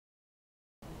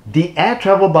The air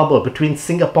travel bubble between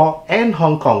Singapore and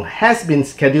Hong Kong has been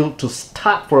scheduled to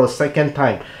start for a second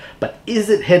time, but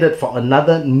is it headed for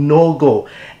another no-go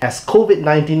as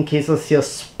COVID-19 cases here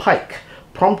spike,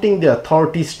 prompting the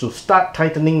authorities to start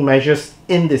tightening measures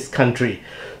in this country?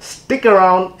 Stick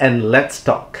around and let's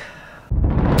talk.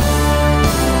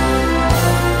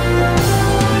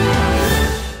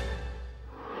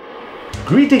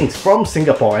 Greetings from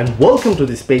Singapore and welcome to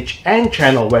this page and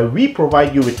channel where we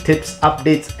provide you with tips,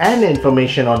 updates and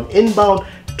information on inbound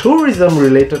tourism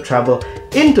related travel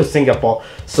into Singapore.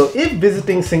 So if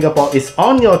visiting Singapore is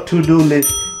on your to-do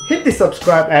list, hit the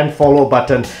subscribe and follow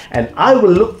button and I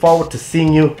will look forward to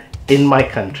seeing you in my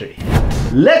country.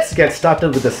 Let's get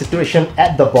started with the situation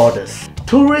at the borders.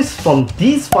 Tourists from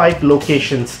these 5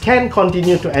 locations can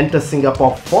continue to enter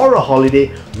Singapore for a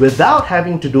holiday without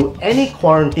having to do any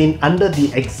quarantine under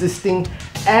the existing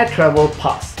air travel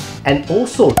pass. And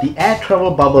also the air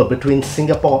travel bubble between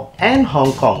Singapore and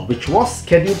Hong Kong, which was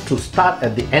scheduled to start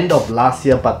at the end of last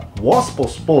year but was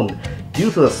postponed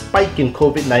due to a spike in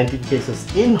COVID-19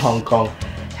 cases in Hong Kong,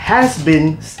 has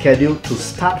been scheduled to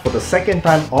start for the second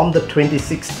time on the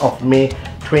 26th of May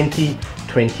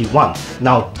 2021.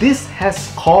 Now this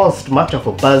has caused much of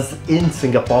a buzz in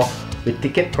Singapore with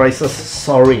ticket prices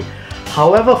soaring.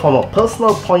 However, from a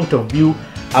personal point of view,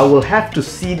 I will have to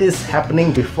see this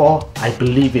happening before I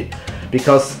believe it,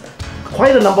 because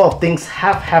quite a number of things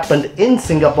have happened in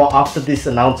Singapore after this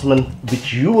announcement,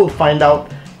 which you will find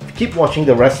out if you keep watching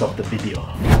the rest of the video.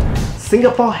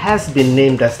 Singapore has been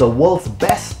named as the world's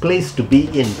best place to be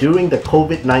in during the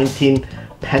COVID-19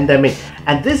 pandemic,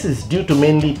 and this is due to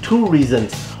mainly 2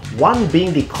 reasons. One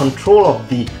being the control of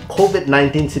the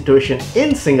COVID-19 situation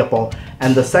in Singapore,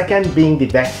 and the second being the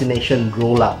vaccination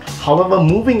rollout. However,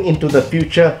 moving into the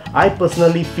future, I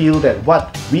personally feel that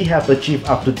what we have achieved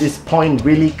up to this point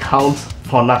really counts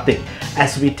for nothing,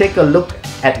 as we take a look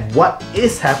at what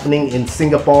is happening in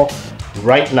Singapore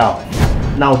right now.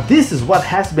 Now this is what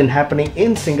has been happening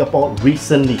in Singapore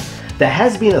recently. There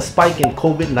has been a spike in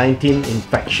COVID-19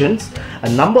 infections. A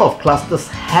number of clusters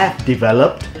have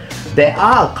developed. There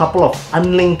are a couple of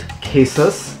unlinked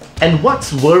cases. And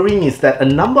what's worrying is that a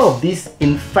number of these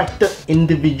infected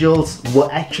individuals were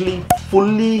actually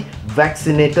fully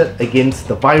vaccinated against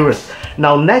the virus.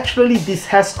 Now naturally this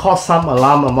has caused some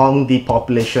alarm among the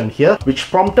population here, which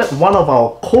prompted one of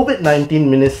our COVID-19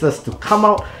 ministers to come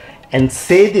out and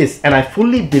say this, and I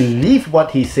fully believe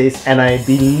what he says, and I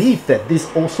believe that this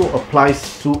also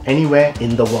applies to anywhere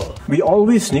in the world. We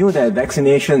always knew that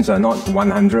vaccinations are not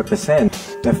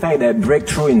 100%. The fact that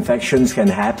breakthrough infections can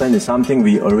happen is something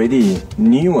we already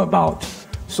knew about.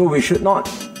 So we should not,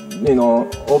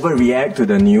 overreact to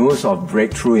the news of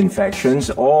breakthrough infections,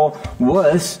 or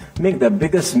worse, make the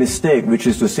biggest mistake, which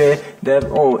is to say that,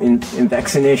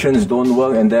 vaccinations don't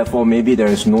work and therefore maybe there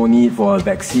is no need for a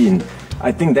vaccine.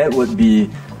 I think that would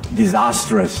be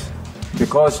disastrous,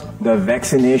 because the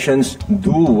vaccinations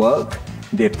do work.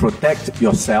 They protect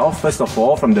yourself, first of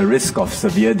all, from the risk of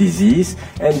severe disease,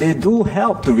 and they do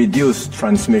help to reduce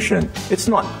transmission. It's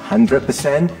not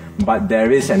 100%, but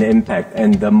there is an impact,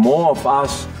 and the more of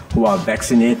us who are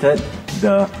vaccinated,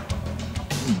 the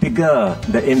bigger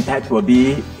the impact will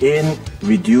be in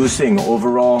reducing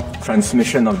overall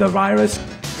transmission of the virus.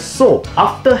 So,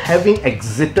 after having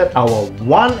exited our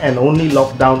one and only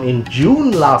lockdown in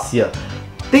June last year,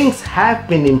 things have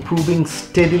been improving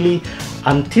steadily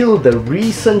until the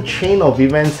recent chain of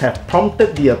events have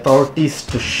prompted the authorities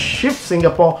to shift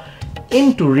Singapore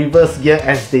into reverse gear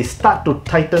as they start to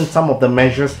tighten some of the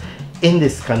measures in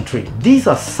this country. These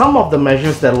are some of the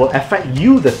measures that will affect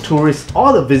you, the tourist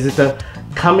or the visitor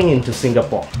coming into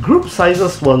Singapore. Group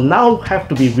sizes will now have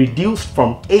to be reduced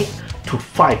from 8 to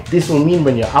 5. This will mean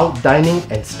when you're out dining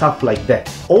and stuff like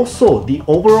that. Also, the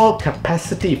overall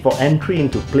capacity for entry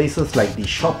into places like the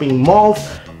shopping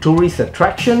malls, tourist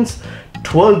attractions,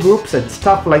 tour groups and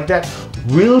stuff like that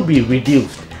will be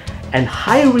reduced. And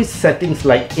high-risk settings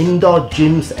like indoor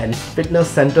gyms and fitness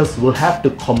centers will have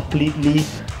to completely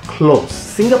close.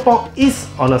 Singapore is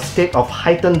on a state of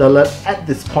heightened alert at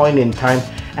this point in time,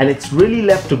 and it's really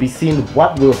left to be seen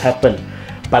what will happen.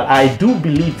 But I do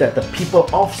believe that the people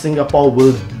of Singapore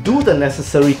will do the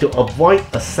necessary to avoid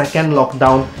a second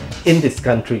lockdown in this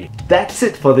country. That's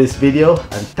it for this video,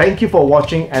 and thank you for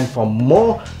watching, and for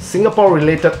more Singapore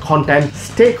related content,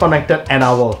 stay connected and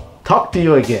I will talk to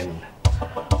you again.